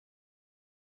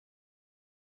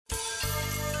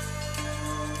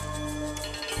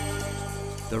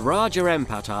The Raja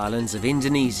Ampat Islands of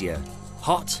Indonesia,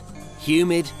 hot,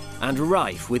 humid and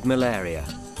rife with malaria.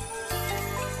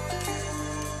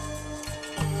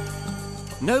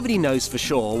 Nobody knows for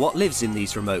sure what lives in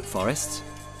these remote forests,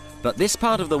 but this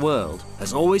part of the world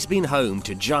has always been home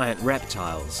to giant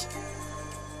reptiles.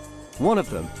 One of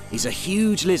them is a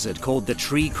huge lizard called the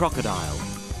tree crocodile.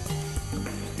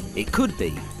 It could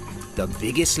be the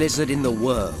biggest lizard in the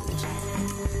world.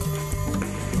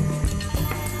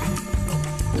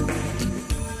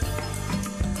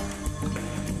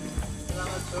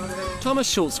 Thomas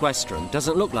Schultz-Westrom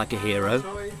doesn't look like a hero,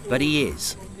 but he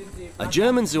is. A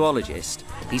German zoologist,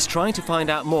 he's trying to find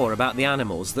out more about the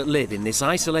animals that live in this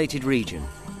isolated region.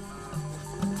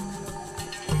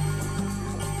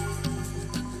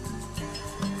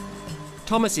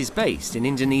 Thomas is based in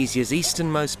Indonesia's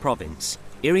easternmost province,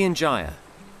 Irian Jaya.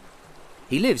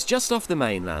 He lives just off the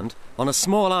mainland on a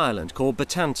small island called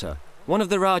Batanta, one of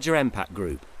the Raja Ampat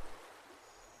group.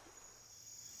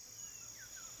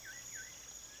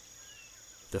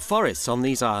 The forests on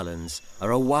these islands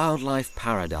are a wildlife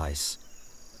paradise,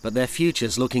 but their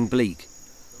future's looking bleak.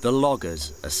 The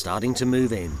loggers are starting to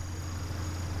move in.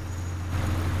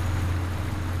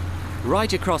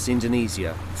 Right across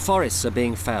Indonesia, forests are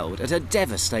being felled at a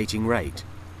devastating rate.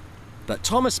 But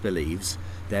Thomas believes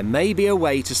there may be a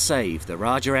way to save the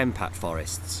Raja Ampat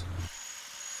forests.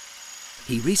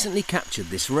 He recently captured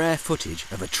this rare footage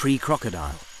of a tree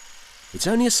crocodile. It's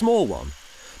only a small one,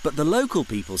 but the local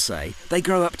people say they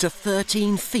grow up to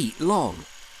 13 feet long.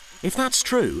 If that's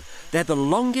true, they're the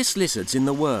longest lizards in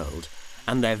the world,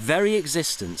 and their very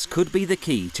existence could be the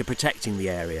key to protecting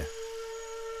the area.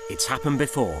 It's happened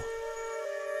before.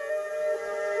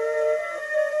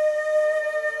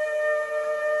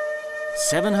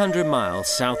 "700 miles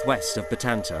southwest of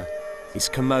Batanta is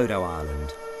Komodo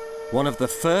Island, one of the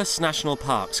first national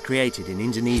parks created in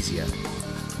Indonesia.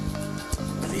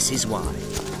 This is why.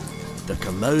 The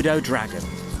Komodo dragon.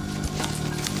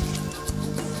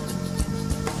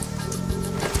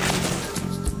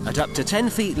 At up to 10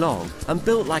 feet long and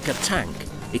built like a tank,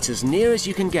 it's as near as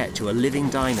you can get to a living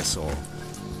dinosaur.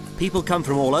 People come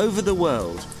from all over the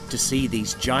world to see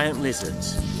these giant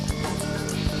lizards.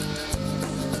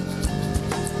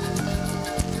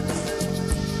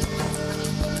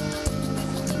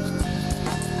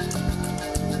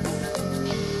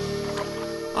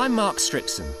 I'm Mark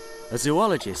Strickson, a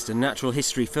zoologist and natural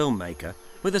history filmmaker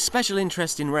with a special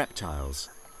interest in reptiles.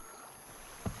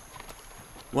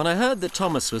 When I heard that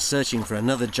Thomas was searching for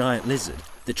another giant lizard,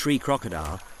 the tree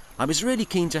crocodile, I was really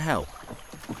keen to help.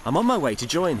 I'm on my way to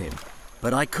join him,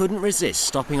 but I couldn't resist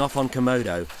stopping off on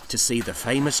Komodo to see the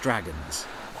famous dragons.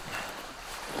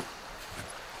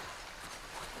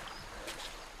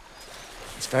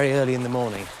 It's very early in the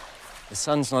morning. The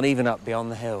sun's not even up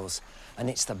beyond the hills, and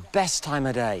it's the best time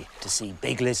of day to see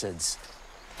big lizards.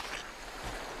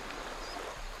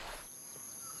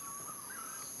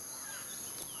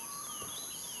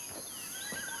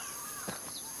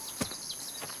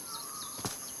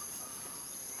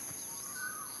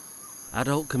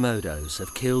 Adult Komodos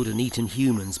have killed and eaten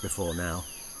humans before now,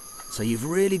 so you've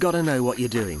really got to know what you're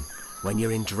doing when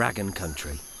you're in dragon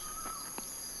country.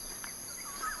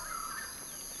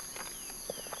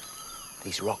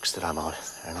 These rocks that I'm on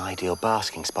are an ideal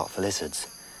basking spot for lizards.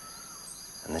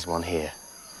 And there's one here.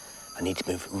 I need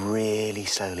to move really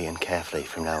slowly and carefully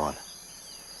from now on.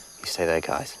 You stay there,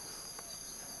 guys.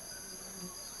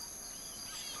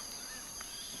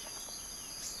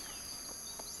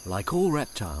 Like all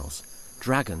reptiles,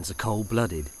 dragons are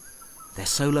cold-blooded. They're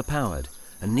solar-powered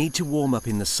and need to warm up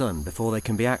in the sun before they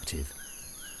can be active.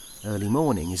 Early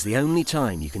morning is the only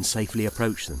time you can safely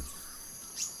approach them.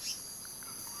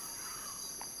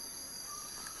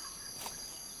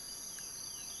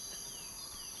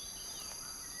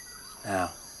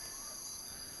 Now,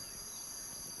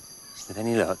 with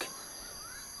any luck,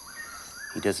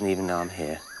 he doesn't even know I'm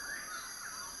here.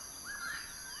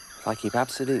 If I keep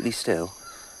absolutely still,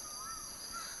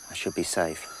 I should be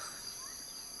safe.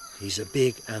 He's a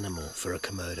big animal for a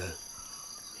Komodo.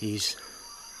 He's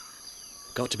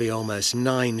got to be almost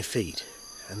 9 feet,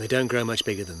 and they don't grow much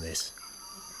bigger than this.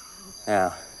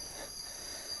 Now,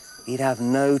 he'd have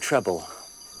no trouble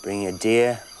bringing a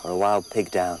deer or a wild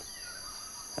pig down.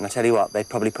 And I tell you what, they'd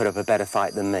probably put up a better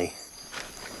fight than me.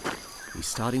 He's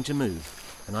starting to move,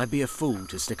 and I'd be a fool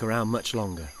to stick around much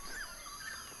longer.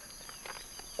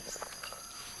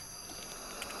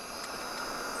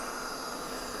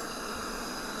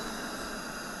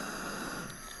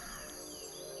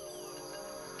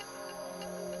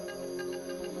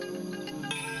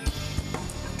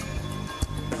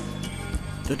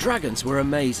 The dragons were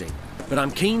amazing. but I'm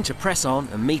keen to press on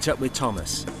and meet up with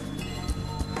Thomas.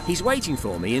 He's waiting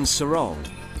for me in Sarong,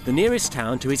 the nearest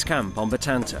town to his camp on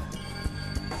Batanta.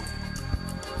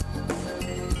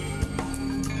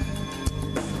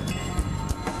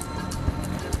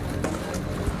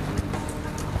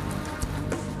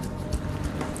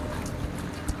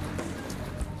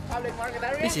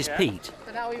 This is Pete.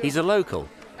 He's a local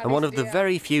and one of the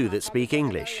very few that speak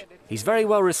English. He's very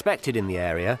well respected in the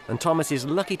area, and Thomas is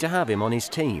lucky to have him on his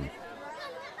team.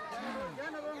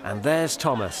 And there's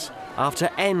Thomas. After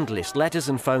endless letters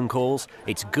and phone calls,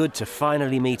 it's good to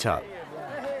finally meet up.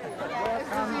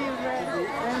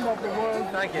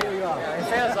 Thank you. It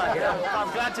feels like it.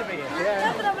 I'm glad to be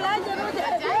here.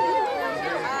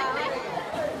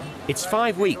 It's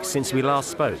 5 weeks since we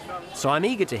last spoke, so I'm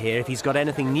eager to hear if he's got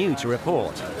anything new to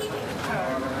report.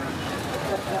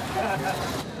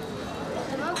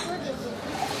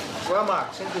 Well,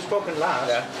 Mark, since we've spoken last,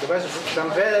 there was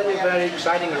some very, very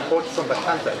exciting reports from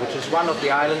Batanta, which is one of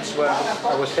the islands where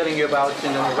I was telling you about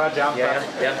in the Raja. Yeah.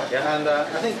 And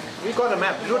I think we got a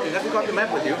map. Nurdin, have you got the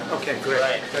map with you? Okay, great.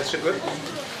 Right. That's good.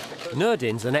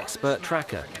 Nurdin's an expert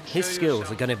tracker. His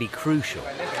skills are going to be crucial.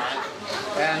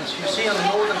 And you see on the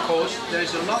northern coast,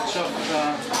 there's a lot of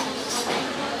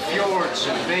fjords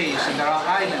and bays, and there are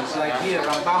islands like here,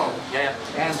 Rambau.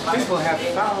 And people have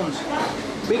found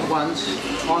big ones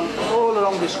all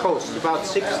along this coast, about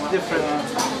 6 different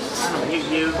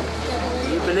animals.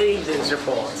 You believe these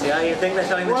reports, yeah? You think they're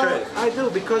telling the truth? I do,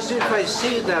 because if I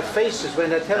see their faces when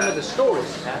they tell me the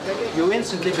stories, you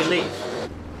instantly believe.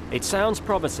 It sounds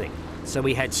promising, so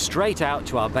we head straight out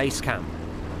to our base camp.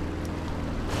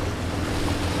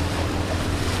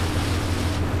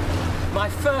 My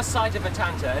first sight of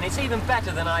Batanta, and it's even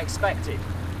better than I expected.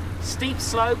 Steep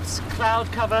slopes,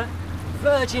 cloud cover,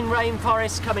 virgin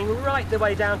rainforests coming right the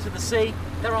way down to the sea.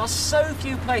 There are so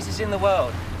few places in the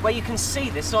world where you can see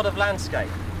this sort of landscape.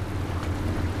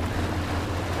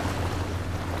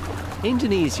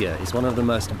 Indonesia is one of the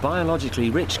most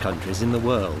biologically rich countries in the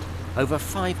world. Over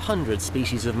 500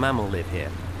 species of mammal live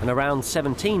here, and around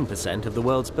 17% of the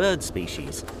world's bird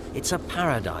species. It's a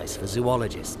paradise for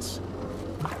zoologists.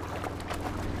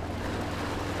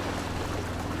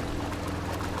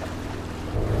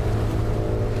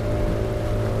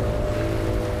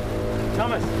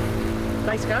 Thomas,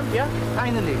 base camp, yeah?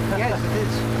 Finally, yes, it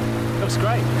is. Looks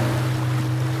great.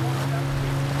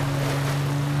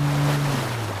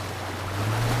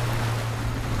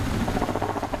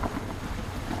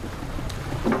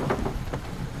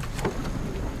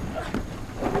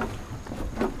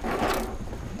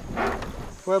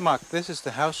 Well, Mark, this is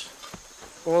the house.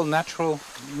 All natural,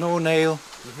 no nail,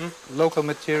 local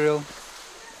material,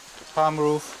 palm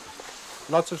roof,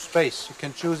 lots of space. You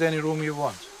can choose any room you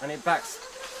want. And it backs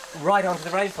right onto the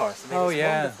rainforest. I mean, it's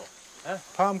wonderful. Yeah.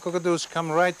 Palm cockatoos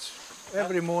come right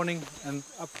every morning, and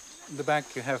up in the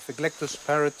back you have Eclectus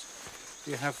parrot,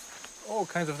 you have all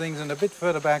kinds of things, and a bit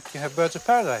further back you have birds of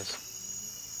paradise.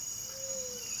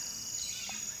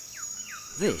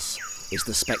 This is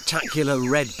the spectacular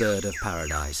red bird of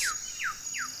paradise.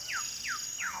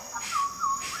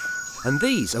 And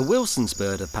these are Wilson's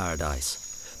bird of paradise.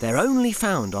 They're only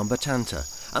found on Batanta,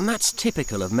 and that's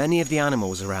typical of many of the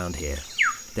animals around here.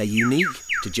 They're unique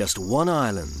to just one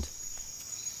island.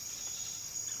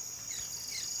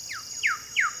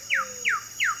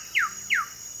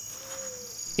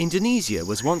 Indonesia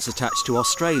was once attached to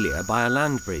Australia by a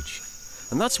land bridge,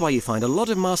 and that's why you find a lot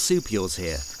of marsupials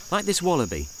here, like this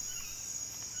wallaby.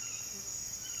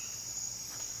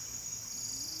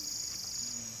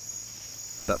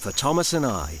 But for Thomas and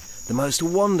I, the most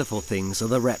wonderful things are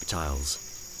the reptiles.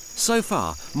 So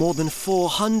far, more than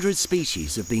 400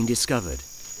 species have been discovered.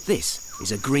 This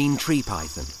is a green tree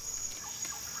python.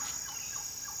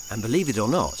 And believe it or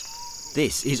not,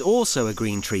 this is also a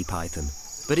green tree python,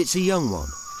 but it's a young one.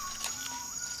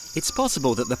 It's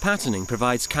possible that the patterning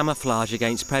provides camouflage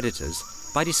against predators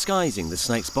by disguising the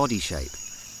snake's body shape.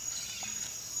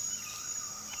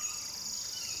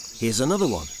 Here's another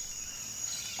one.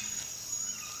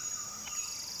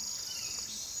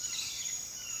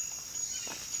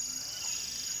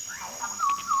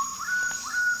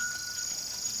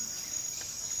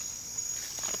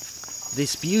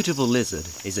 This beautiful lizard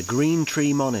is a green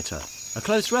tree monitor, a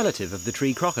close relative of the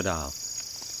tree crocodile.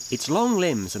 Its long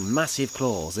limbs and massive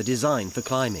claws are designed for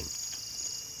climbing.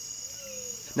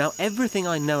 Now, everything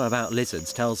I know about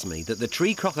lizards tells me that the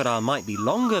tree crocodile might be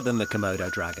longer than the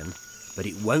Komodo dragon, but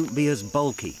it won't be as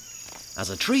bulky. As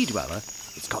a tree dweller,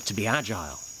 it's got to be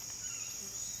agile.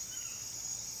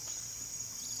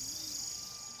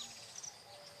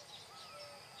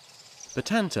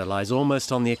 Batanta lies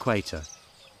almost on the equator.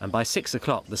 And by 6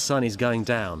 o'clock, the sun is going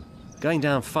down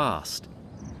fast.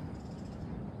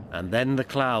 And then the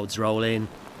clouds roll in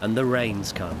and the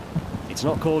rains come. It's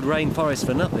not called rainforest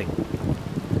for nothing.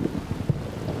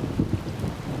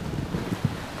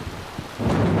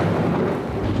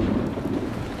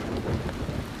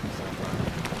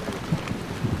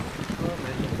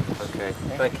 Okay,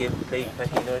 thank you, Pete.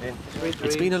 Thank you, Nordin.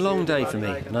 It's been a long day for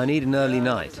me, and I need an early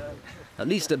night. At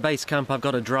least at base camp I've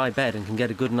got a dry bed and can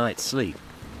get a good night's sleep.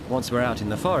 Once we're out in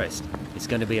the forest, it's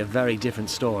going to be a very different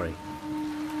story.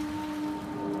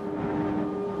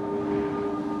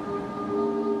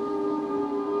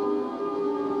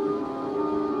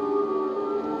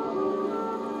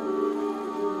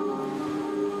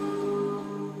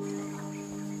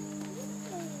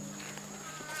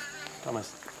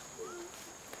 Thomas.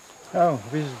 Oh,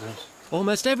 visitors.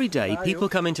 Almost every day, people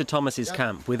come into Thomas's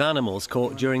camp with animals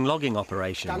caught during logging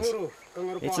operations.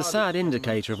 It's a sad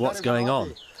indicator of what's going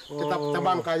on.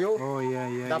 Oh,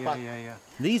 yeah.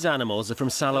 These animals are from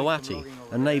Salawati,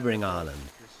 a neighbouring island.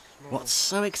 What's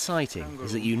so exciting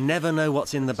is that you never know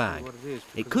what's in the bag.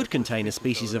 It could contain a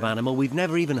species of animal we've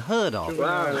never even heard of.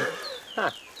 Wow.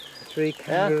 Tree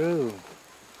kangaroo.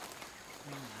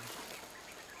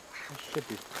 Should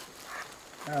be.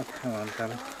 Oh, come on,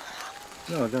 fella.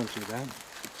 No, don't do that.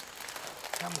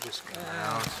 Come, just come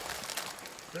out.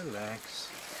 Relax.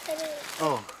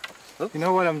 Oh, you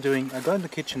know what I'm doing? I go in the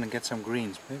kitchen and get some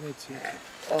greens. Maybe it's easy.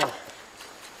 Oh.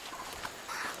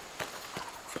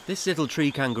 This little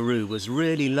tree kangaroo was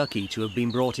really lucky to have been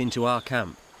brought into our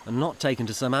camp and not taken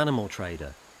to some animal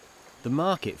trader. The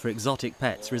market for exotic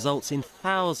pets results in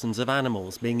thousands of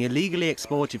animals being illegally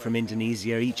exported from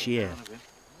Indonesia each year.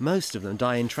 Most of them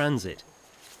die in transit.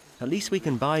 At least we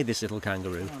can buy this little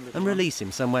kangaroo and release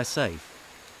him somewhere safe.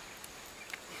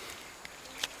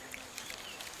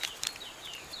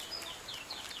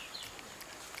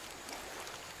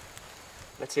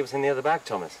 Let's see what's in the other bag,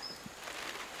 Thomas.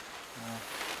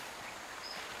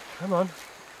 Come on.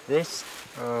 This.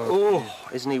 Oh,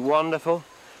 isn't he wonderful?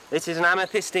 This is an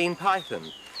amethystine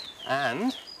python.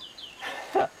 And,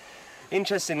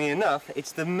 interestingly enough,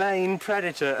 it's the main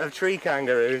predator of tree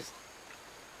kangaroos.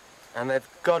 And they've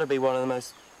got to be one of the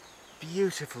most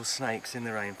beautiful snakes in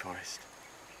the rainforest.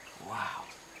 Wow.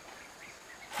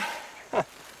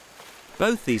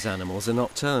 Both these animals are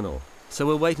nocturnal, so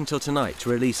we'll wait until tonight to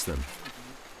release them.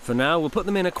 For now, we'll put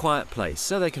them in a quiet place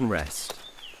so they can rest.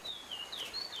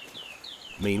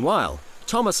 Meanwhile,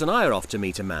 Thomas and I are off to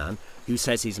meet a man who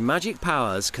says his magic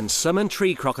powers can summon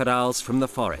tree crocodiles from the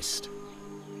forest.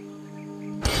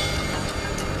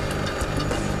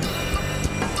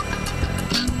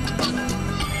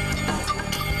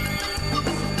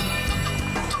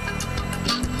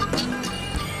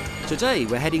 Today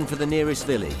we're heading for the nearest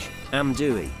village,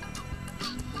 Amdui.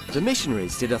 The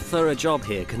missionaries did a thorough job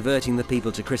here converting the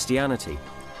people to Christianity,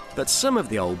 but some of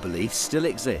the old beliefs still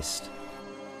exist.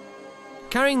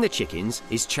 Carrying the chickens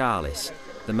is Charles,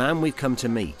 the man we've come to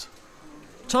meet.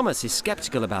 Thomas is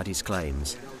sceptical about his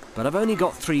claims, but I've only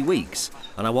got 3 weeks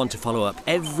and I want to follow up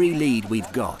every lead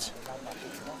we've got.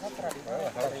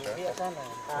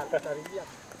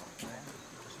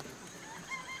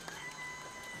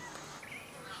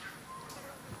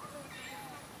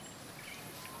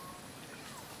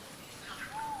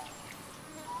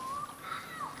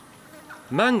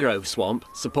 Mangrove swamp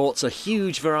supports a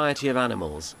huge variety of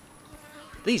animals.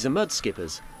 These are mud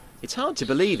skippers. It's hard to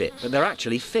believe it, but they're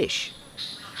actually fish.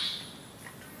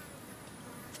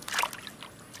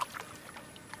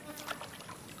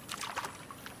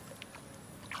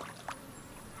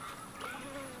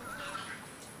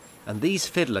 And these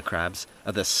fiddler crabs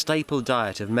are the staple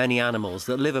diet of many animals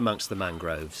that live amongst the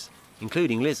mangroves,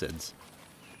 including lizards.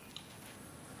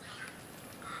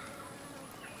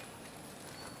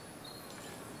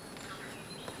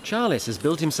 Charles has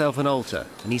built himself an altar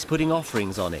and he's putting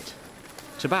offerings on it.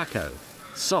 Tobacco,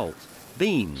 salt,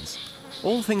 beans,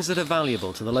 all things that are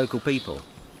valuable to the local people.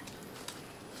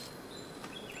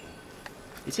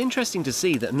 It's interesting to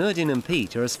see that Nurdin and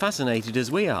Pete are as fascinated as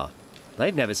we are.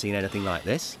 They've never seen anything like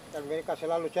this.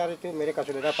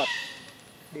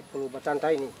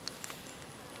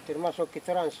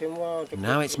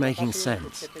 Now it's making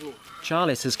sense.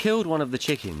 Charles has killed one of the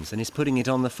chickens and is putting it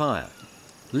on the fire.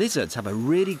 Lizards have a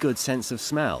really good sense of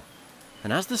smell,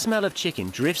 and as the smell of chicken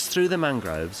drifts through the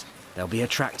mangroves, they'll be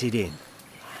attracted in.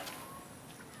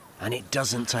 And it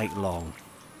doesn't take long.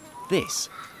 This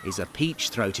is a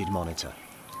peach-throated monitor.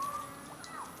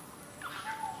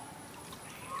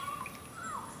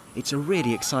 It's a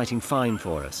really exciting find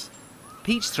for us.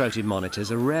 Peach-throated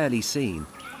monitors are rarely seen,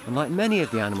 and like many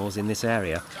of the animals in this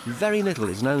area, very little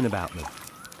is known about them.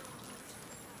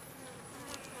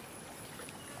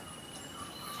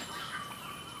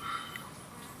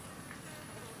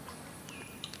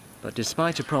 But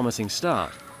despite a promising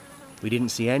start, we didn't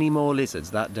see any more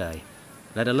lizards that day,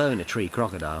 let alone a tree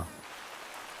crocodile.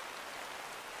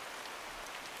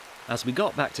 As we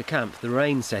got back to camp, the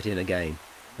rain set in again,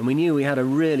 and we knew we had a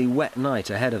really wet night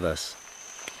ahead of us.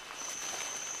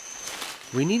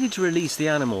 We needed to release the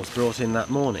animals brought in that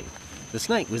morning. The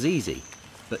snake was easy,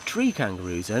 but tree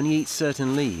kangaroos only eat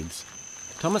certain leaves.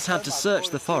 Thomas had to search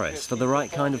the forest for the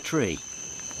right kind of tree.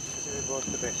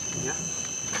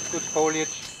 Good foliage,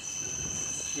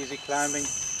 easy climbing.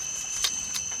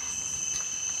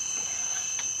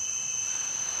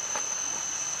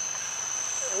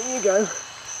 There you go.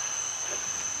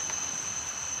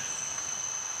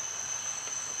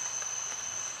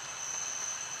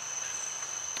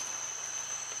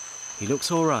 He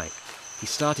looks all right. He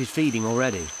started feeding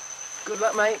already. Good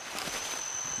luck, mate.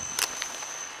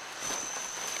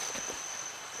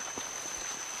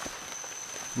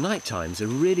 Nighttime's a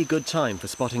really good time for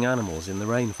spotting animals in the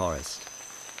rainforest.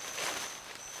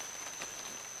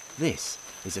 This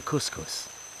is a couscous.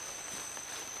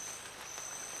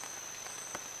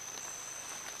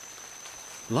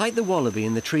 Like the wallaby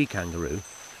and the tree kangaroo,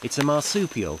 it's a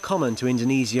marsupial common to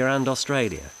Indonesia and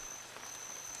Australia.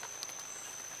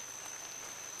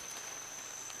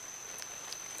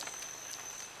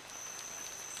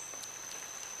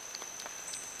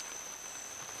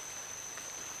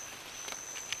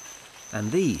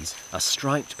 And these are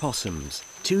striped possums,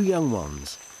 2 young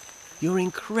ones. You're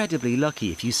incredibly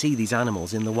lucky if you see these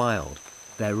animals in the wild.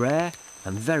 They're rare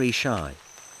and very shy.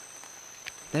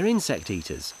 They're insect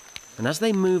eaters, and as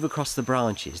they move across the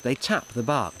branches, they tap the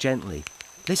bark gently,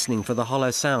 listening for the hollow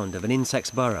sound of an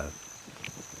insect's burrow.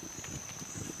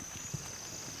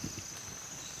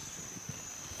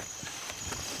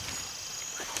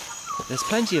 There's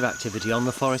plenty of activity on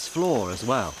the forest floor as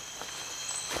well.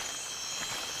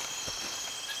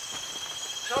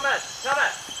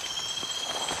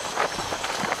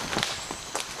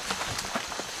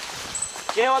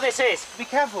 Do you know what this is? Be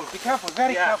careful,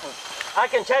 very careful. I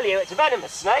can tell you it's a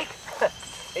venomous snake.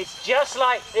 It's just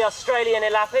like the Australian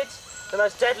elapids, the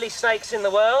most deadly snakes in the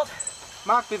world.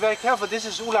 Mark, be very careful. This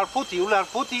is ular putih. Ular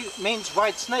putih means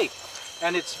white snake,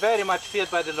 and it's very much feared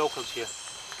by the locals here.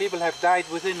 People have died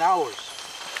within hours.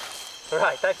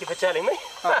 Right, thank you for telling me.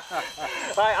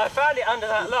 I found it under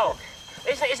that log.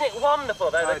 Isn't it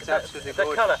wonderful though,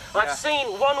 the colour? Yeah. I've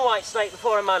seen one white snake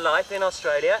before in my life in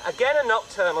Australia, again a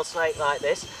nocturnal snake like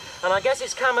this, and I guess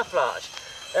it's camouflage.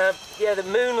 Yeah, the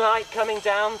moonlight coming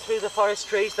down through the forest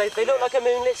trees, they look like a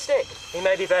moonlit stick. He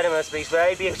may be venomous, but he's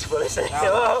very beautiful, isn't he?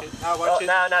 Now watch it.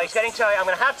 No, he's getting tired. I'm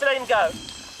going to have to let him go.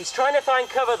 He's trying to find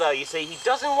cover though, you see. He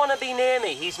doesn't want to be near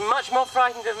me. He's much more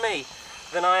frightened of me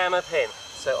than I am of him.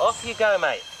 So off you go,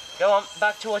 mate. Go on,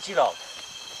 back towards your log.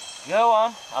 Go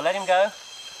on, I'll let him go.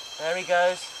 There he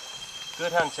goes.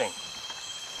 Good hunting.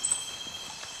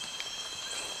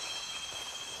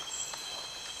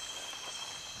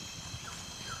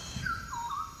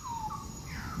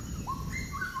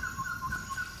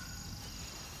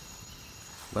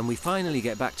 When we finally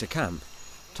get back to camp,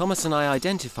 Thomas and I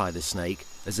identify the snake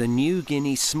as a New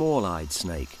Guinea small-eyed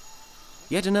snake.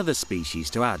 Yet another species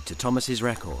to add to Thomas's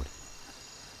record.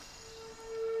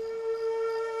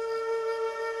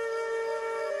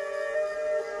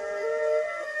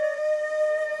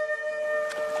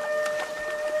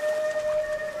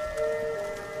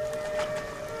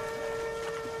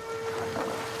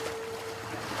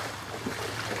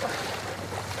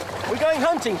 We're going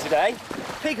hunting today.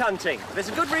 Pig hunting. There's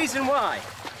a good reason why.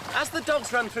 As the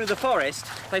dogs run through the forest,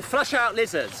 they flush out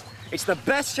lizards. It's the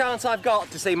best chance I've got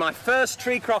to see my first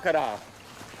tree crocodile.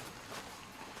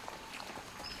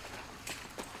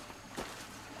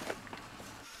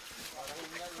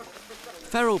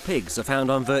 Feral pigs are found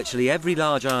on virtually every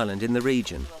large island in the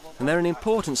region, and they're an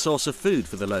important source of food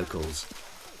for the locals.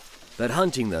 But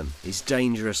hunting them is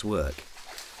dangerous work.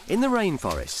 In the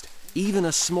rainforest, even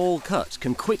a small cut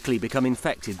can quickly become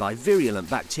infected by virulent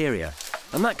bacteria,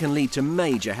 and that can lead to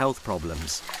major health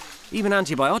problems. Even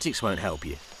antibiotics won't help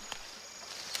you.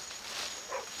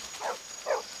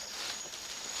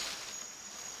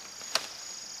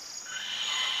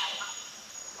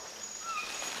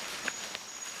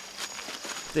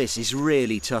 This is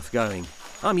really tough going.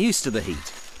 I'm used to the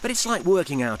heat, but it's like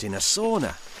working out in a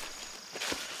sauna.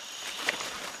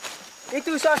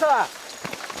 Itu Sasa.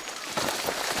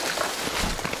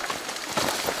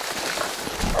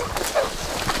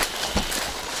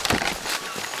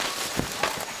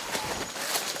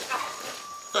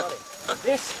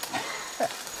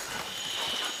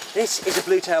 This is a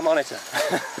blue-tailed monitor.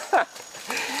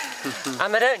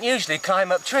 And they don't usually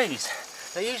climb up trees.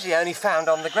 They're usually only found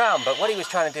on the ground, but what he was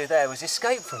trying to do there was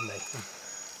escape from me.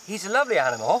 He's a lovely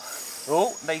animal.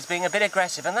 Oh, but he's being a bit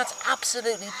aggressive, and that's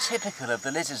absolutely typical of the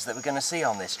lizards that we're going to see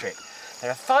on this trip. There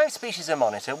are 5 species of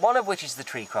monitor, one of which is the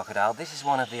tree crocodile. This is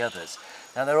one of the others.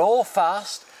 Now, they're all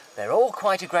fast, they're all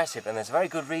quite aggressive, and there's a very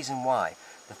good reason why.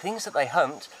 The things that they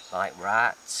hunt, like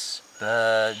rats,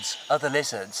 birds, other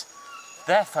lizards,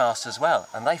 they're fast as well,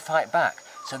 and they fight back.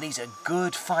 So these are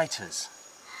good fighters.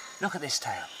 Look at this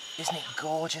tail. Isn't it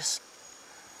gorgeous?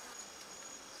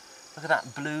 Look at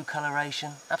that blue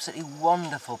coloration. Absolutely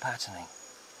wonderful patterning.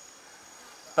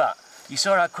 But you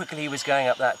saw how quickly he was going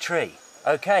up that tree.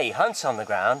 Okay, he hunts on the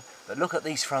ground, but look at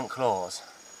these front claws.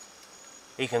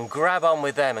 He can grab on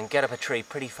with them and get up a tree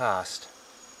pretty fast.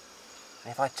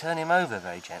 And if I turn him over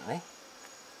very gently,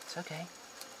 it's okay.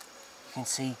 You can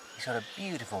see he's got a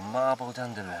beautiful marbled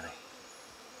underbelly.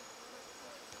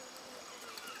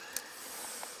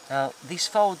 Now, these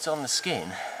folds on the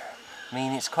skin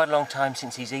mean it's quite a long time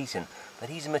since he's eaten, but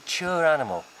he's a mature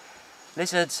animal.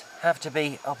 Lizards have to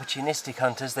be opportunistic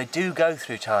hunters. They do go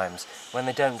through times when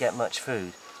they don't get much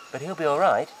food, but he'll be all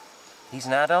right. He's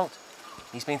an adult,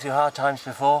 he's been through hard times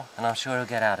before, and I'm sure he'll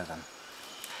get out of them.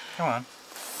 Come on.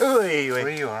 Ooh, Where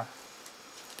you are.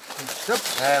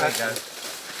 There we go.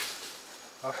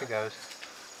 Off he goes.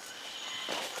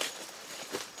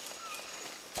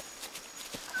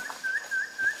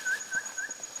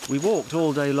 We walked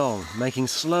all day long, making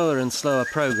slower and slower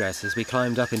progress as we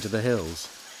climbed up into the hills.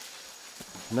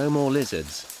 No more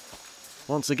lizards.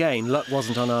 Once again, luck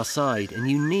wasn't on our side,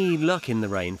 and you need luck in the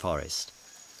rainforest.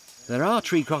 There are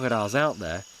tree crocodiles out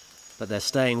there, but they're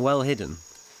staying well hidden.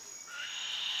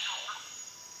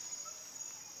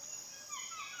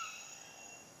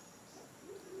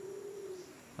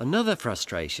 Another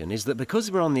frustration is that because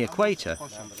we're on the equator,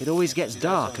 it always gets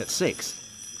dark at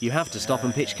 6. You have to stop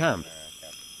and pitch camp.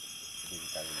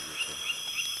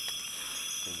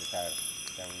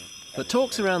 But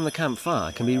talks around the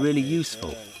campfire can be really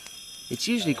useful. It's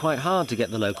usually quite hard to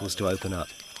get the locals to open up,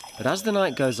 but as the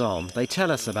night goes on, they tell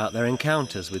us about their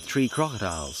encounters with tree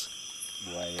crocodiles.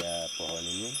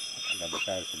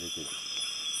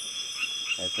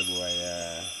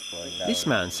 This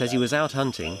man says he was out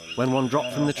hunting when one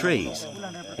dropped from the trees.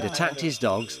 It attacked his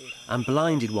dogs and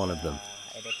blinded one of them.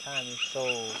 At the time he saw,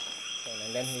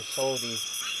 and then he saw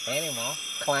this animal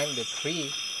climb the tree.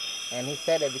 And he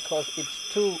said that because it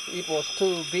was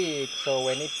too big, so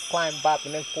when it climbed up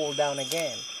and then fall down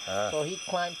again. So he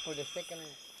climbed for the second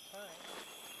time.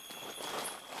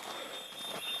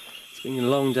 It's been a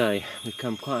long day. We've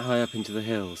come quite high up into the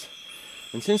hills.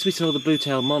 And since we saw the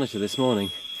blue-tailed monitor this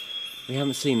morning, we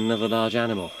haven't seen another large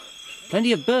animal.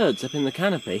 Plenty of birds up in the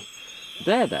canopy.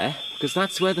 They're there because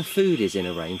that's where the food is in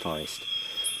a rainforest.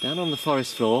 Down on the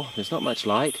forest floor, there's not much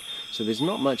light, so there's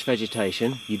not much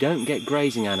vegetation. You don't get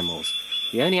grazing animals.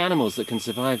 The only animals that can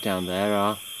survive down there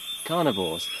are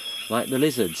carnivores, like the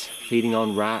lizards, feeding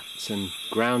on rats and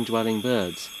ground-dwelling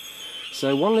birds.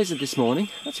 So one lizard this morning,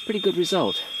 that's a pretty good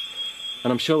result.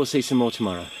 And I'm sure we'll see some more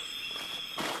tomorrow.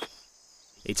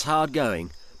 It's hard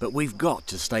going, but we've got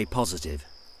to stay positive.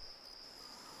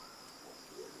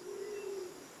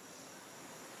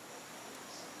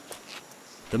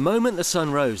 The moment the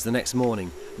sun rose the next morning,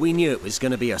 we knew it was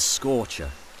going to be a scorcher.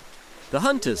 The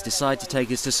hunters decided to take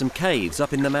us to some caves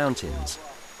up in the mountains.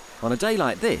 On a day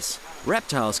like this,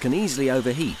 reptiles can easily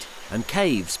overheat, and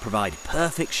caves provide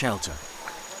perfect shelter.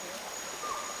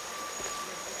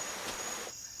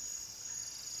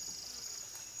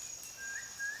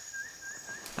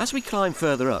 As we climb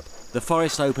further up, the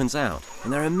forest opens out,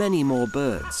 and there are many more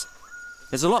birds.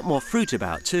 There's a lot more fruit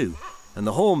about too, and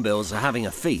the hornbills are having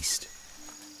a feast.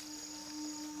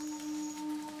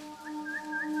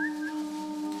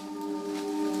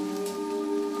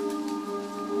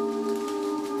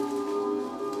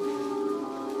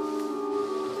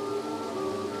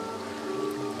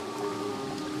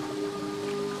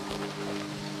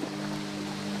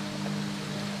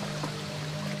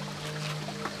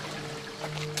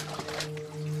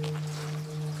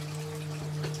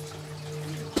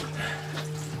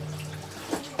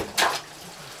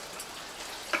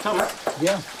 Thomas?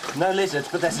 Yeah. No lizards,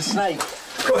 but there's a snake.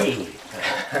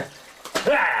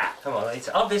 Come on, it's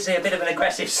obviously a bit of an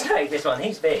aggressive snake, this one.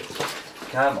 He's big.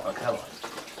 Come on, come on.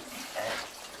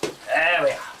 There we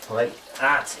are. Wait,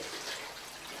 that's it.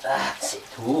 That's it.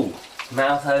 Ooh,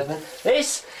 mouth open.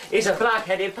 This is a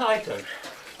black-headed python.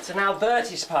 It's an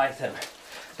Albertus python.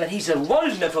 But he's a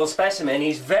wonderful specimen.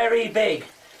 He's very big.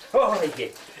 Oh, yeah.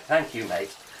 Thank you,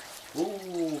 mate.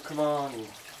 Ooh, come on.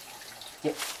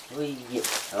 Yep. Yep.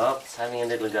 Oh, it's having a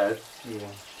little go. Yeah.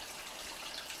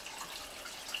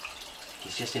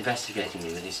 He's just investigating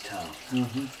you with his tongue.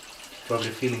 Mm-hmm. Probably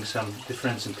feeling some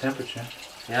difference in temperature.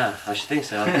 Yeah, I should think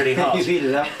so. I'm pretty hot. You heat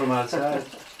it up from outside.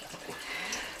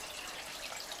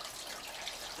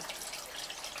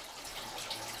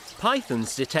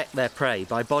 Pythons detect their prey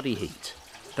by body heat.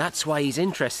 That's why he's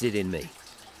interested in me.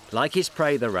 Like his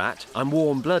prey, the rat, I'm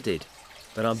warm-blooded,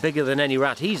 but I'm bigger than any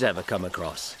rat he's ever come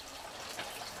across.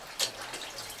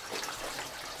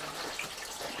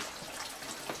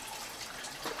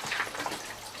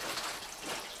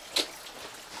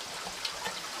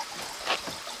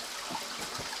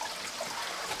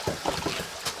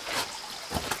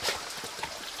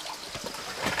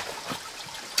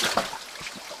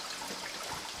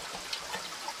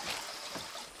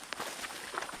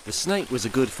 The snake was a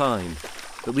good find,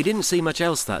 but we didn't see much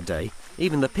else that day.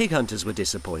 Even the pig hunters were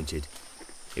disappointed.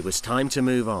 It was time to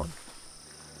move on.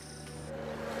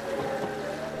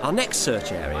 Our next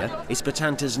search area is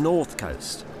Batanta's north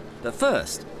coast. But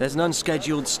first, there's an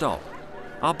unscheduled stop.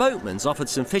 Our boatman's offered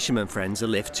some fishermen friends a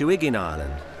lift to Iggin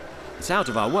Island. It's out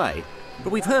of our way,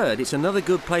 but we've heard it's another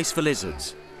good place for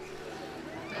lizards.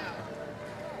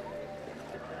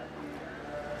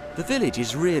 The village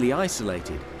is really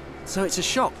isolated, so it's a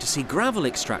shock to see gravel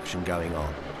extraction going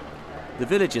on. The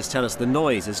villagers tell us the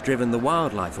noise has driven the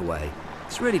wildlife away.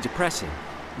 It's really depressing.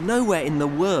 Nowhere in the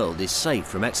world is safe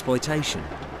from exploitation.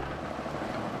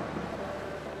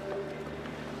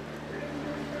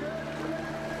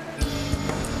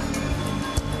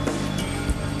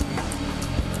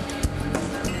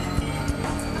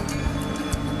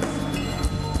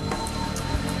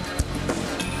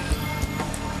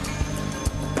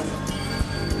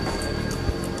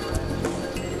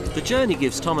 The journey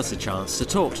gives Thomas a chance to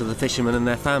talk to the fishermen and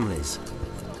their families.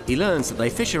 He learns that they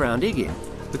fish around Iggin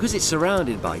because it's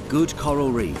surrounded by good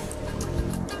coral reef.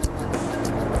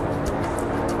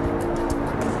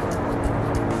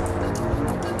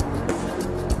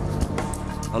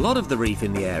 A lot of the reef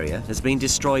in the area has been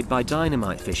destroyed by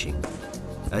dynamite fishing.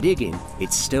 At Iggin,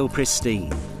 it's still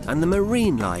pristine, and the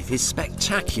marine life is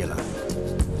spectacular.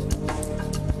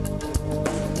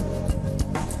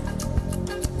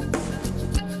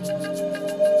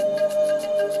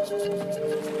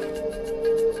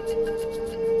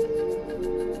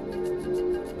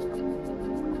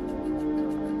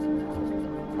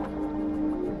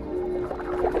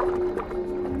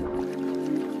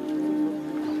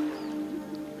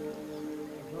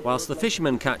 Whilst the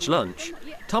fishermen catch lunch,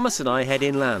 Thomas and I head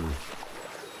inland.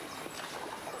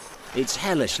 It's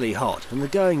hellishly hot and the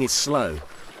going is slow.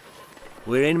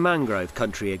 We're in mangrove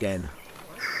country again.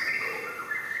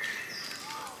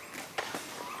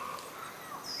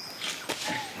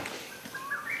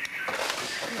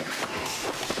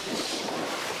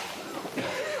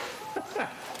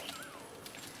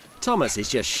 Thomas is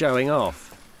just showing off.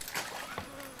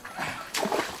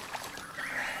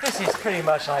 This is pretty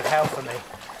much like hell for me.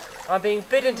 I'm being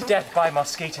bitten to death by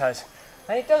mosquitoes,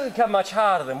 and it doesn't come much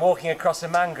harder than walking across a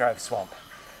mangrove swamp.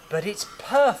 But it's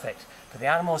perfect for the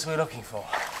animals we're looking for.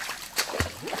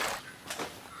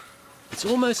 It's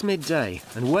almost midday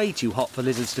and way too hot for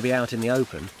lizards to be out in the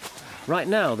open. Right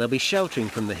now they'll be sheltering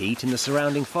from the heat in the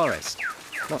surrounding forest.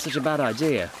 Not such a bad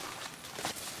idea.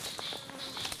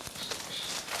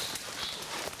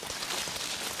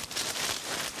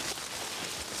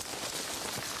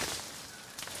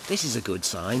 This is a good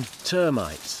sign,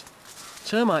 termites.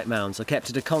 Termite mounds are kept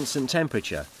at a constant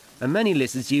temperature, and many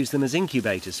lizards use them as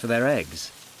incubators for their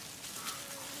eggs.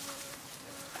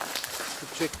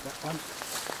 Good trick, that one.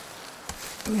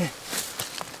 Yeah.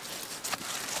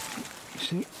 You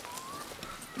see,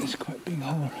 it's quite a big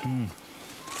hole.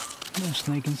 No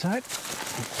snake inside.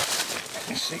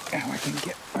 Let's see how I can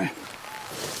get there.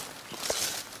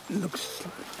 It looks...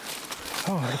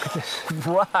 Oh, look at this.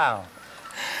 Wow!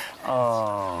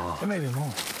 Oh, There may be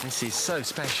more. This is so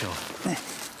special.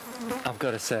 I've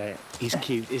got to say, He's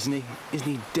cute, isn't he? Isn't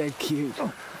he dead cute?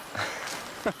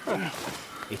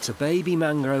 It's a baby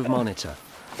mangrove monitor.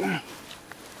 We've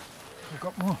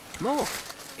got more. more.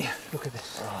 Yeah, look at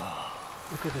this.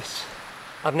 Look at this.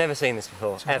 I've never seen this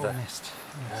before, It's a whole ever. nest.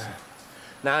 Yes.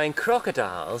 Now, in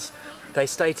crocodiles, they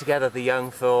stay together, the young,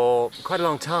 for quite a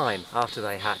long time after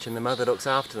they hatch, and the mother looks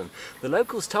after them. The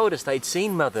locals told us they'd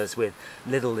seen mothers with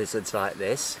little lizards like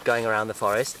this going around the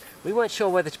forest. We weren't sure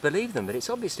whether to believe them, but it's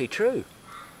obviously true.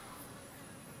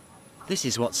 This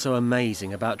is what's so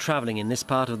amazing about travelling in this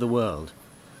part of the world.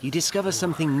 You discover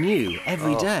something new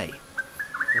every day.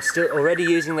 They're still already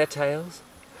using their tails.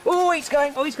 Oh, he's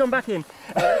going! Oh, he's gone back in.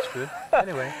 Oh, that's good.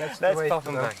 Anyway, that's the Let's way pop to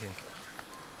him go. back in.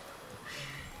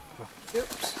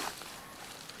 Oops.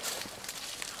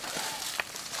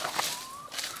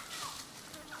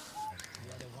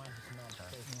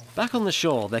 Back on the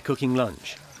shore, they're cooking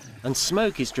lunch. and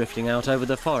smoke is drifting out over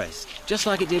the forest, just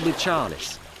like it did with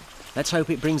Charles. Let's hope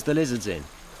it brings the lizards in.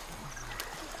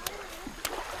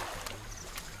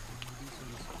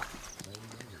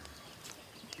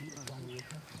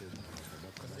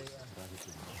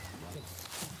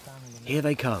 Here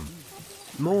they come.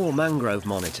 More mangrove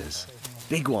monitors.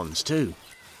 Big ones too.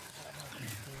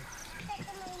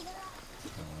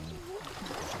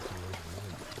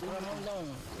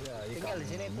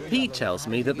 Pete tells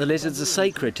me that the lizards are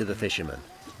sacred to the fishermen.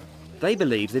 They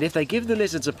believe that if they give the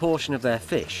lizards a portion of their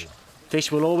fish, fish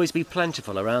will always be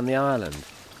plentiful around the island.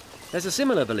 There's a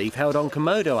similar belief held on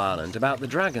Komodo Island about the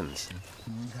dragons.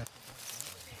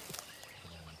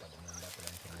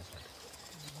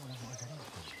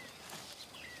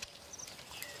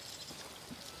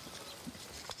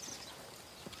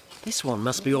 This one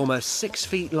must be almost 6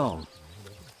 feet long.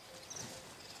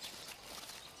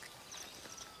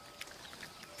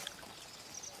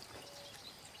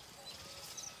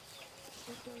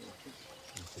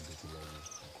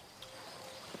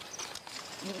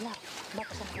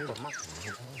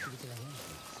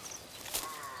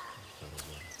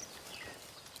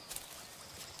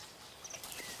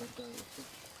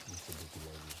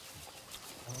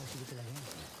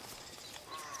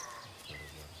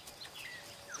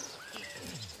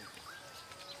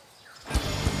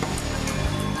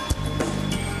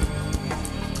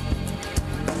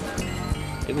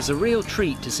 It was a real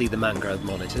treat to see the mangrove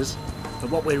monitors,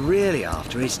 but what we're really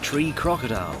after is tree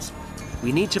crocodiles.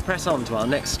 We need to press on to our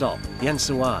next stop,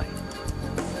 Yansawai.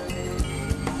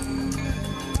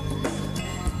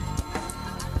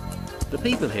 The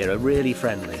people here are really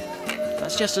friendly.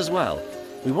 That's just as well.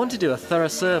 We want to do a thorough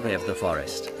survey of the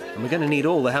forest, and we're going to need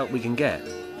all the help we can get.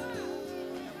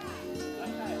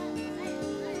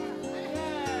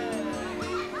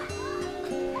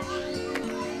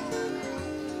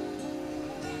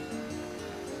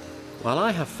 While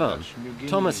I have fun,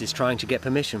 Thomas is trying to get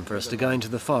permission for us to go into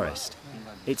the forest.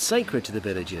 It's sacred to the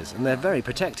villagers, and they're very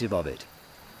protective of it.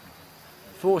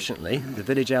 Fortunately, the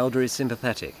village elder is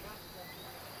sympathetic.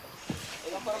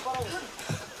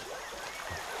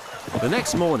 The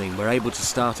next morning, we're able to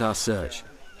start our search,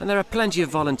 and there are plenty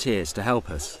of volunteers to help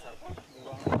us.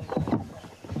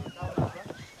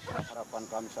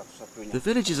 The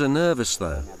villagers are nervous,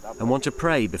 though, and want to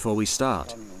pray before we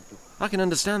start. I can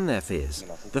understand their fears.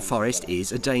 The forest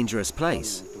is a dangerous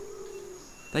place.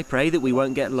 They pray that we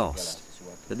won't get lost,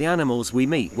 that the animals we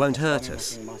meet won't hurt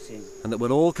us, and that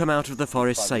we'll all come out of the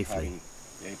forest safely.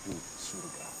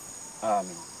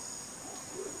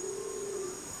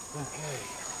 Okay.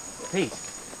 Pete,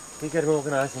 we get them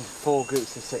organised into 4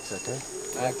 groups of 6, okay?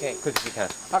 Okay. Quick as you can.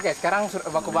 Okay, sekarang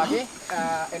baku bagi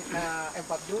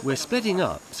 4 grup. We're splitting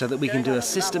up so that we can do a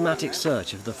systematic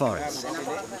search of the forest.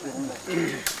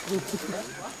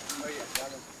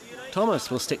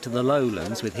 Thomas will stick to the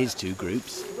lowlands with his 2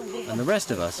 groups, and the rest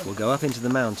of us will go up into the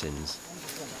mountains.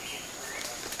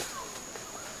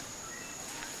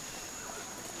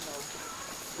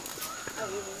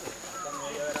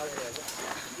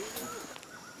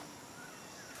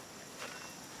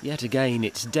 Yet again,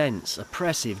 it's dense,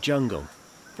 oppressive jungle,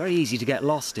 very easy to get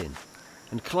lost in,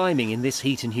 and climbing in this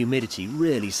heat and humidity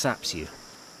really saps you.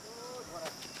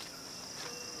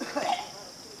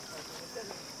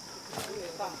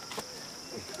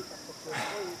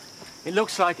 It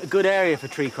looks like a good area for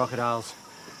tree crocodiles.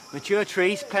 Mature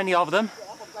trees, plenty of them.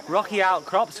 Rocky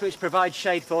outcrops which provide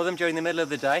shade for them during the middle of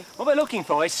the day. What we're looking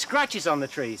for is scratches on the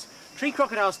trees. Tree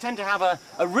crocodiles tend to have a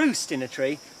roost in a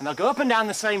tree, and they'll go up and down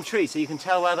the same tree so you can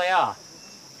tell where they are.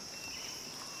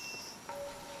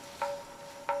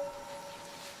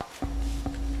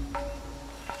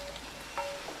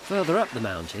 Further up the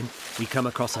mountain, we come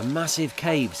across a massive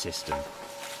cave system.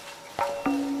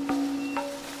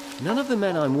 None of the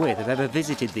men I'm with have ever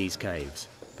visited these caves,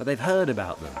 but they've heard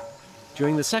about them.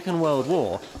 During the Second World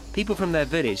War, people from their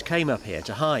village came up here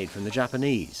to hide from the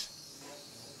Japanese.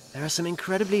 There are some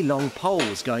incredibly long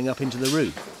poles going up into the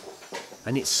roof,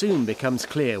 and it soon becomes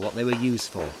clear what they were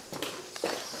used for.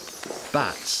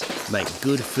 Bats make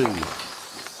good food.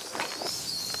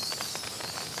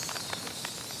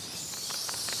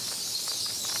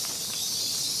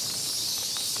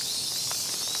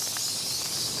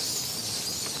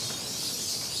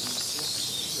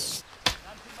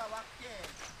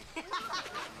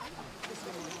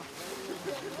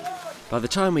 By the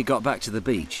time we got back to the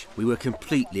beach, we were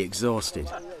completely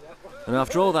exhausted. And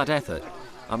after all that effort,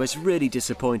 I was really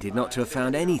disappointed not to have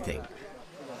found anything.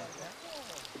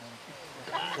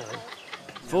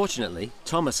 Fortunately,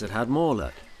 Thomas had had more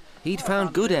luck. He'd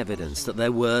found good evidence that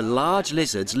there were large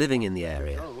lizards living in the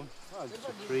area.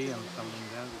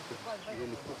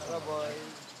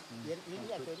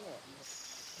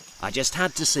 I just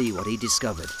had to see what he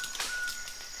discovered.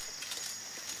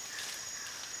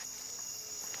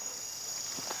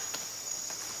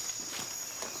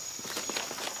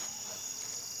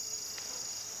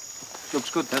 Looks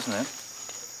good, doesn't it?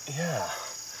 Yeah.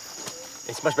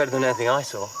 It's much better than anything I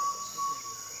saw.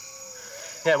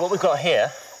 Yeah, what we've got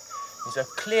here is a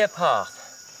clear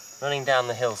path running down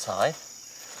the hillside.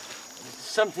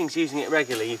 Something's using it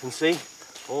regularly, you can see.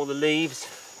 All the leaves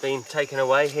being taken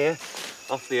away here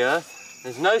off the earth.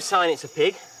 There's no sign it's a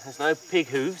pig. There's no pig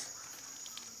hooves.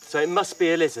 So it must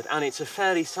be a lizard, and it's a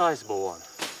fairly sizable one.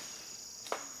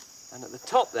 And at the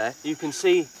top there, you can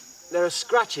see there are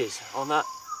scratches on that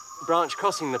branch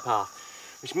crossing the path,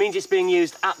 which means it's being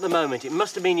used at the moment. It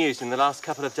must have been used in the last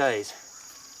couple of days.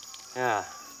 Yeah,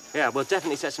 we'll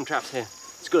definitely set some traps here.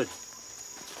 It's good.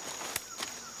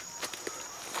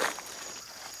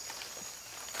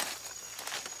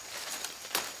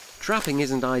 Trapping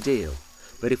isn't ideal,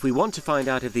 but if we want to find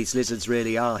out if these lizards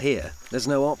really are here, there's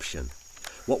no option.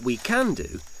 What we can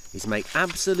do is make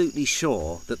absolutely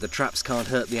sure that the traps can't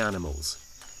hurt the animals.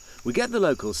 We get the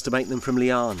locals to make them from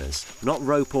lianas, not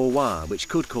rope or wire, which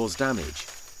could cause damage.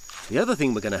 The other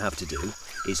thing we're going to have to do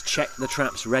is check the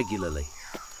traps regularly.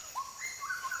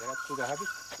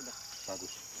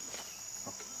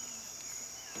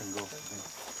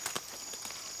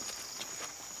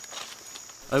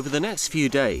 Over the next few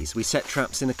days, we set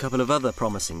traps in a couple of other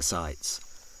promising sites.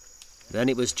 Then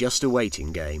it was just a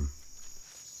waiting game.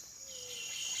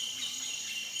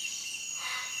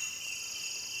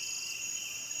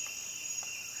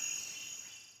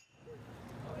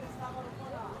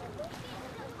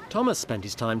 Thomas spent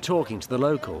his time talking to the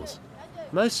locals.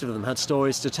 Most of them had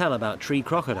stories to tell about tree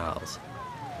crocodiles.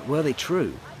 But were they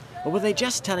true? Or were they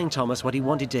just telling Thomas what he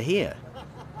wanted to hear?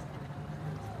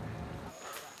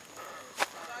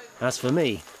 As for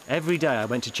me, every day I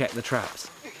went to check the traps.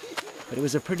 But it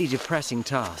was a pretty depressing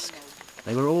task.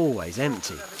 They were always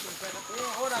empty.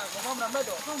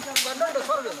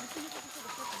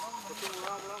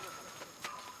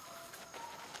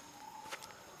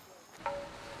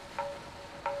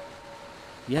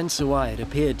 Yensuai had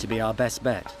appeared to be our best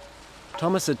bet.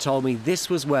 Thomas had told me this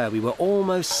was where we were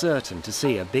almost certain to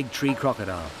see a big tree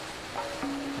crocodile.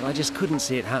 But I just couldn't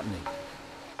see it happening.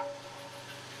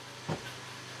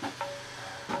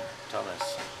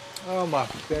 Thomas. Oh, Mark,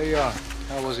 there you are.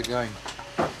 How was it going?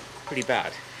 Pretty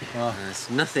bad. Oh. There's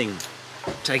nothing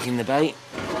taking the bait.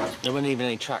 There weren't even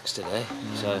any tracks today,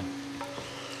 so...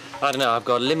 I don't know, I've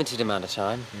got a limited amount of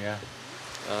time. Yeah.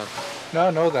 No,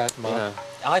 I know that, Mark. You know,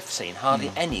 I've seen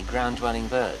hardly any ground-dwelling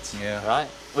birds, right?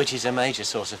 Which is a major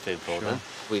source of food for them.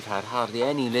 We've had hardly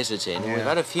any lizards in. We've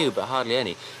had a few, but hardly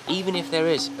any. Even if there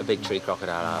is a big tree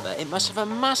crocodile out there, it must have a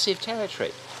massive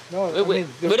territory. No, we're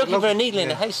looking for a needle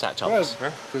in a haystack, Thomas.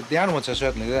 Well, the animals are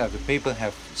certainly there. The people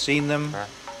have seen them.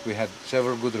 We had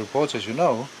several good reports, as you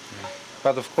know.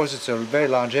 But of course it's a very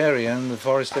large area, and the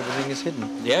forest, everything is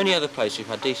hidden. The only other place we've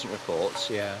had decent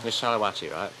reports is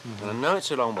Salawati, right? And I know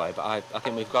it's a long way, but I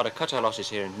think we've got to cut our losses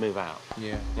here and move out.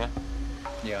 Yeah. Yeah?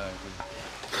 Yeah, I agree.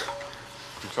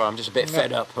 I'm sorry, I'm just a bit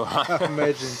fed up, all right? I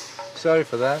imagine. Sorry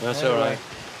for that. That's all right.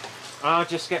 I'll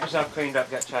just get myself cleaned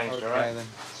up, get changed, all right? Okay, then.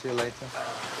 See you later.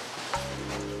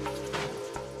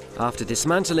 After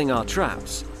dismantling our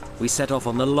traps, we set off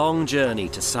on the long journey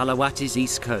to Salawati's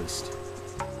east coast.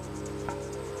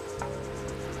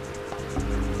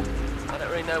 I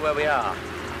don't really know where we are.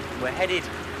 We're headed,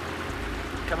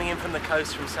 coming in from the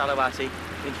coast from Salawati,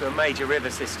 into a major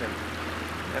river system.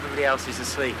 Everybody else is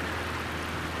asleep.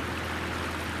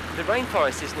 The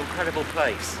rainforest is an incredible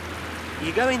place.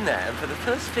 You go in there, and for the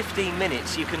first 15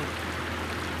 minutes, you can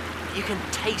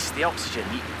taste the oxygen.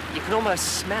 You can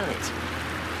almost smell it.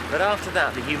 But after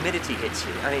that, the humidity hits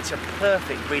you, and it's a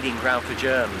perfect breeding ground for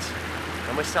germs.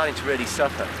 And we're starting to really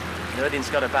suffer. Nurdin's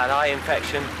got a bad eye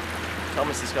infection.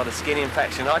 Thomas has got a skin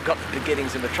infection. I've got the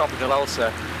beginnings of a tropical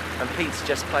ulcer, and Pete's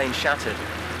just plain shattered.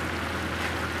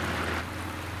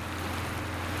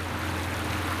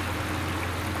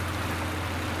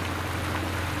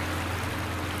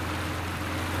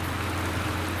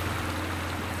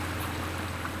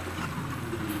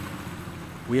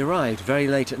 We arrived very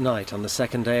late at night on the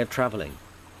second day of travelling.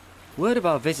 Word of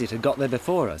our visit had got there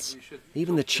before us.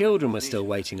 Even the children were still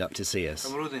waiting up to see us.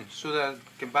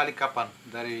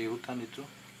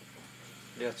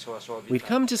 We'd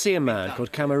come to see a man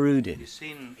called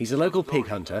Kamarudin. He's a local pig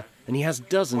hunter, and he has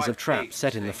dozens of traps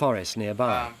set in the forest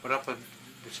nearby.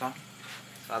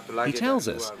 He tells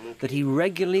us that he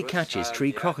regularly catches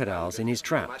tree crocodiles in his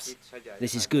traps.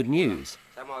 This is good news,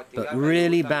 but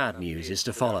really bad news is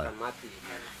to follow.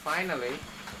 Finally,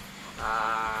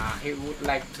 He would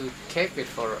like to keep it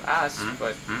for us,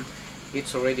 but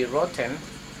it's already rotten.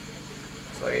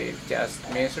 So he just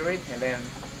measure it and then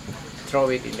throw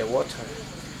it in the water.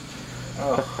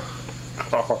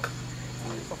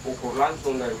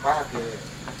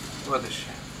 Rubbish.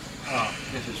 Oh,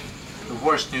 this is the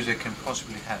worst news they can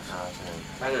possibly have.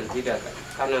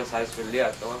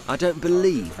 I don't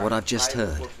believe what I've just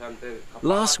heard.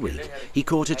 Last week, he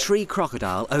caught a tree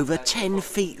crocodile over 10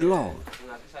 feet long.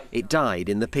 It died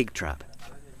in the pig trap.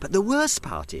 But the worst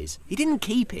part is, he didn't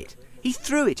keep it. He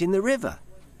threw it in the river.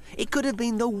 It could have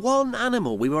been the one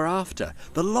animal we were after,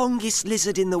 the longest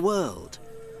lizard in the world.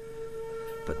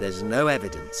 But there's no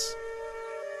evidence.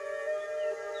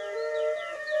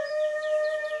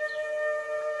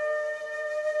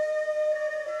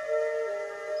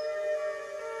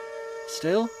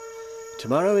 Still,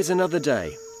 tomorrow is another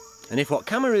day, and if what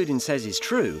Kamarudin says is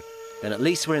true, then at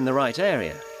least we're in the right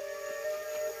area.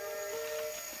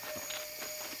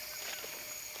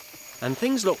 And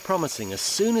things look promising as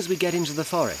soon as we get into the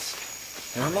forest.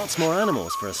 There are lots more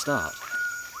animals for a start.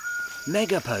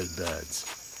 Megapode birds.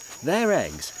 Their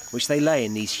eggs, which they lay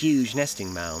in these huge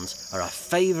nesting mounds, are a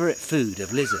favourite food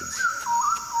of lizards.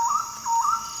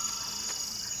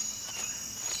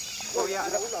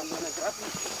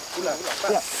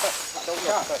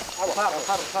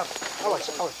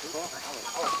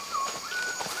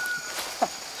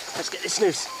 Let's get this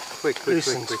noose. Quick.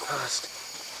 Fast.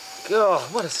 God,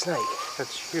 what a snake.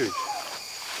 That's huge.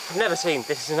 I've never seen,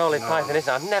 this is an olive python,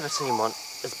 isn't it? I've never seen one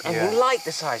that's anything like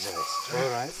the size of this. All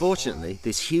right. Fortunately,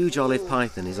 this huge olive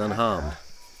python is unharmed.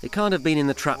 It can't have been in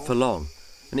the trap for long,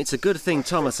 and it's a good thing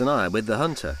Thomas and I are with the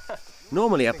hunter.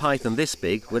 Normally a python this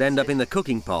big would end up in the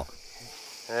cooking pot.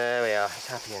 There we are, it's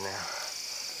happier now.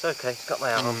 It's okay, it's got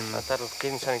my arm. That'll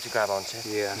give him something to grab onto.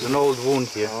 Yeah, there's an old wound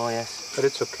here. Oh, yes. But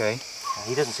it's okay.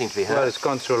 He doesn't seem to be hurt. Well, it's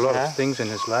gone through a lot of things in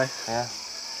his life. Yeah.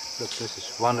 Look, this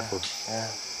is wonderful.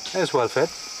 Yeah. And it's well fed.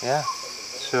 Yeah.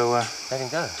 So, Let him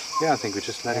go. yeah, I think we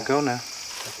just let it go now.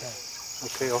 Okay.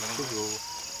 Okay, off you go.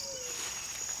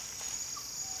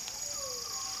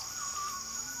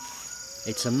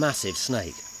 It's a massive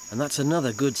snake, and that's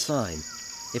another good sign.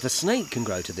 If a snake can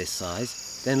grow to this size,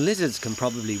 then lizards can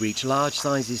probably reach large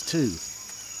sizes too.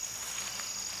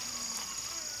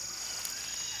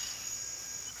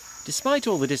 Despite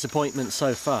all the disappointment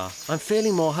so far, I'm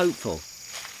feeling more hopeful.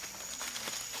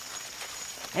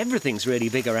 Everything's really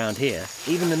big around here,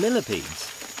 even the millipedes.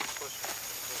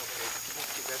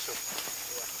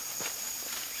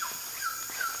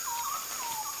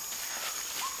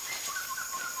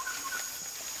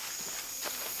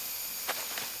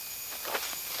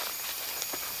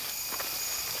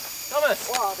 Thomas!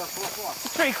 It's a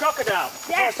tree crocodile!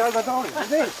 Yes!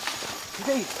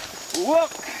 Indeed.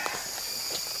 Look!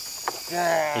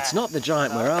 It's not the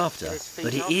giant we're after,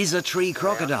 but it is a tree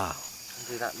crocodile.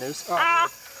 Do that noose.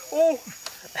 Oh!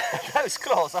 Those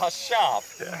claws are sharp.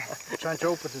 Trying to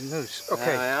open the noose.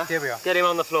 Okay, here we are. Get him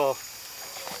on the floor.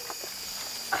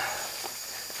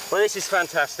 Well, this is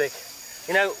fantastic.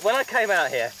 You know, when I came out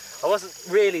here, I wasn't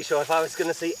really sure if I was going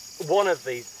to see one of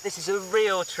these. This is a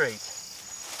real treat.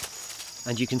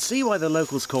 And you can see why the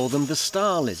locals call them the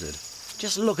star lizard.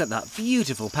 Just look at that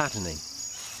beautiful patterning.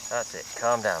 That's it.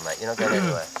 Calm down, mate. You're not going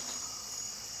anywhere.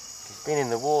 He's been in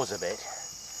the wars a bit.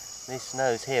 This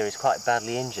nose here is quite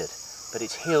badly injured, but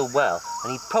it's healed well,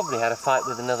 and he probably had a fight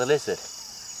with another lizard.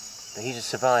 But he's a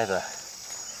survivor.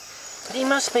 But he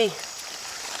must be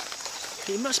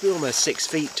almost 6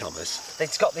 feet, Thomas.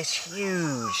 It's got this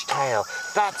huge tail.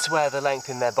 That's where the length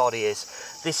in their body is.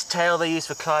 This tail they use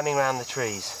for climbing around the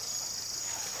trees.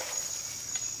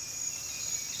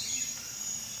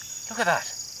 Look at that.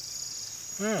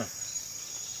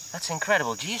 That's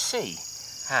incredible. Do you see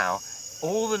how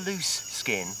all the loose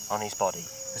skin on his body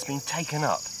has been taken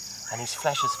up and his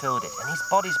flesh has filled it and his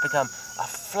body's become a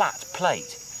flat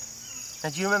plate? Now,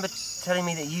 do you remember telling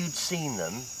me that you'd seen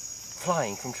them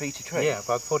flying from tree to tree? Yeah,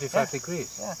 about 45 degrees.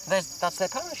 Yeah, that's their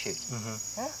parachute.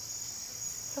 Yeah?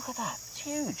 Look at that. It's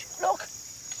huge. Look.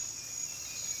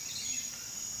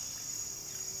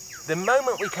 The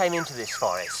moment we came into this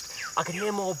forest, I could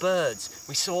hear more birds.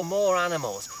 We saw more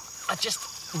animals. I just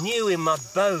knew in my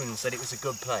bones that it was a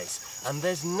good place. And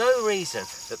there's no reason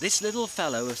That this little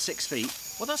fellow of 6 feet,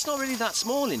 well, that's not really that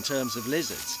small in terms of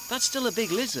lizards. That's still a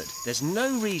big lizard. There's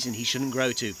no reason he shouldn't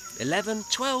grow to 11,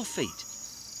 12 feet.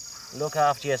 Look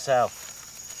after yourself.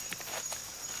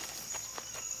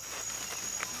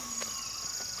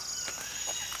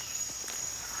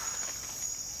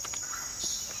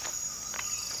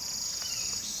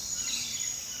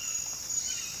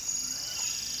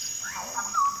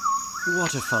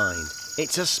 What a find.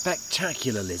 It's a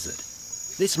spectacular lizard.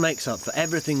 This makes up for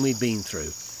everything we've been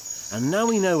through. And now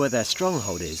we know where their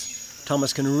stronghold is,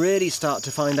 Thomas can really start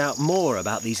to find out more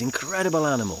about these incredible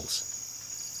animals.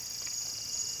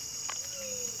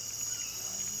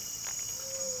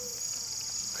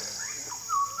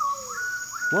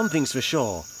 One thing's for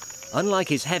sure, unlike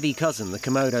his heavy cousin, the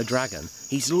Komodo dragon,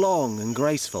 he's long and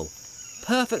graceful,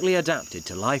 perfectly adapted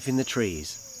to life in the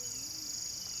trees.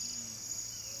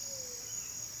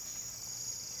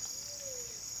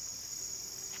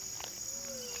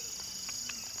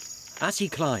 As he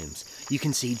climbs, you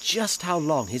can see just how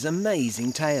long his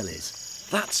amazing tail is.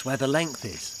 That's where the length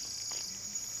is.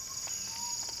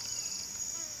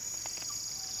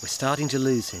 We're starting to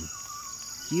lose him.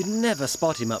 You'd never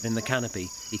spot him up in the canopy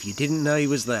if you didn't know he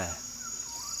was there.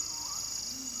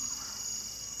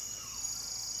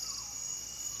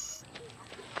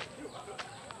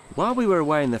 While we were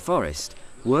away in the forest,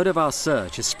 word of our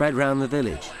search has spread round the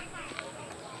village.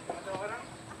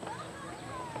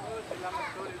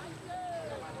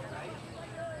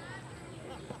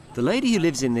 The lady who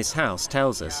lives in this house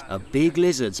tells us a big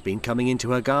lizard's been coming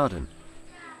into her garden.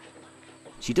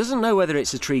 She doesn't know whether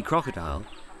it's a tree crocodile,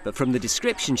 but from the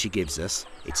description she gives us,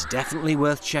 it's definitely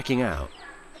worth checking out.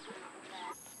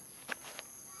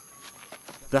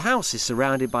 The house is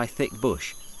surrounded by thick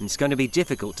bush, and it's going to be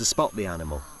difficult to spot the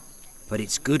animal. But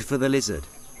it's good for the lizard.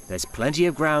 There's plenty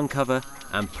of ground cover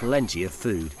and plenty of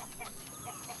food.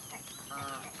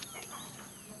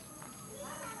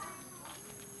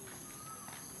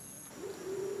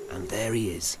 And there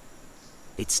he is.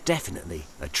 It's definitely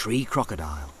a tree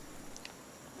crocodile.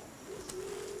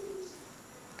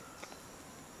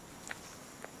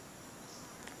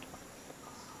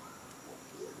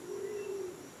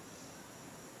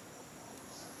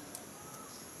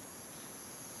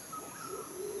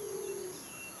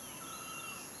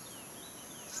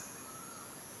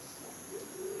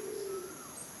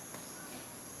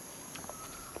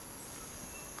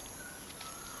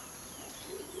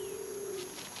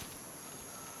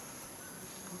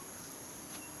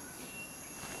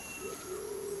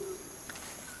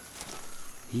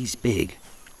 He's big,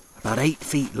 about 8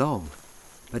 feet long,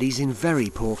 but he's in very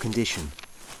poor condition.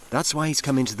 That's why he's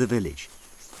come into the village.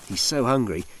 He's so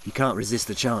hungry, he can't resist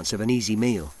the chance of an easy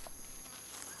meal.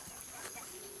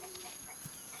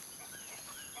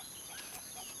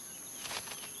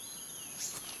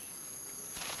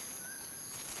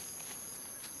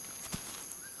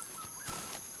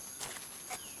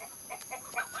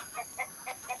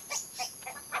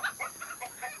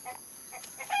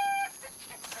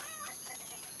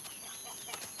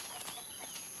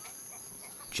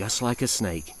 Just like a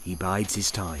snake, he bides his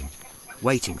time,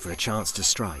 waiting for a chance to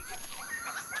strike.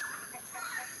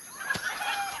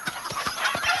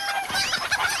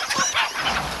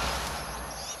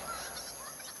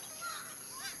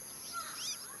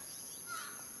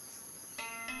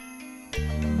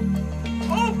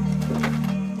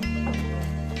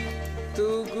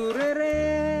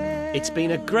 It's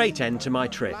been a great end to my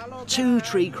trip. 2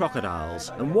 tree crocodiles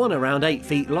and one around 8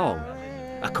 feet long.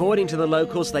 According to the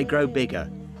locals, they grow bigger.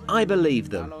 I believe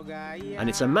them. And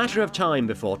it's a matter of time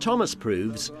before Thomas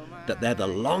proves that they're the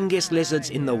longest lizards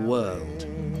in the world.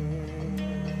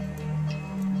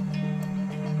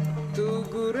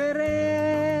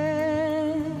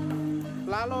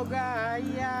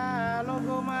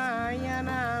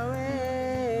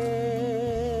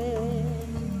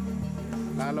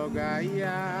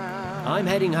 I'm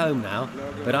heading home now,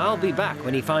 but I'll be back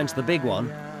when he finds the big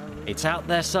one. It's out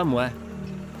there somewhere.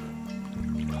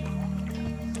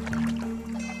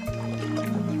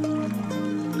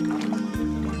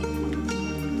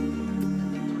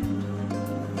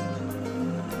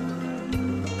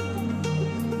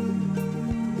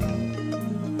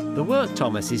 The work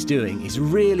Thomas is doing is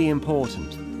really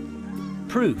important.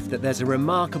 Proof that there's a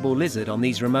remarkable lizard on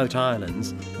these remote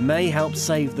islands may help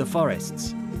save the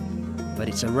forests. But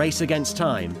it's a race against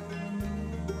time.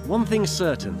 One thing's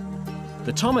certain,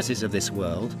 the Thomases of this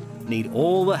world need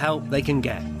all the help they can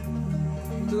get.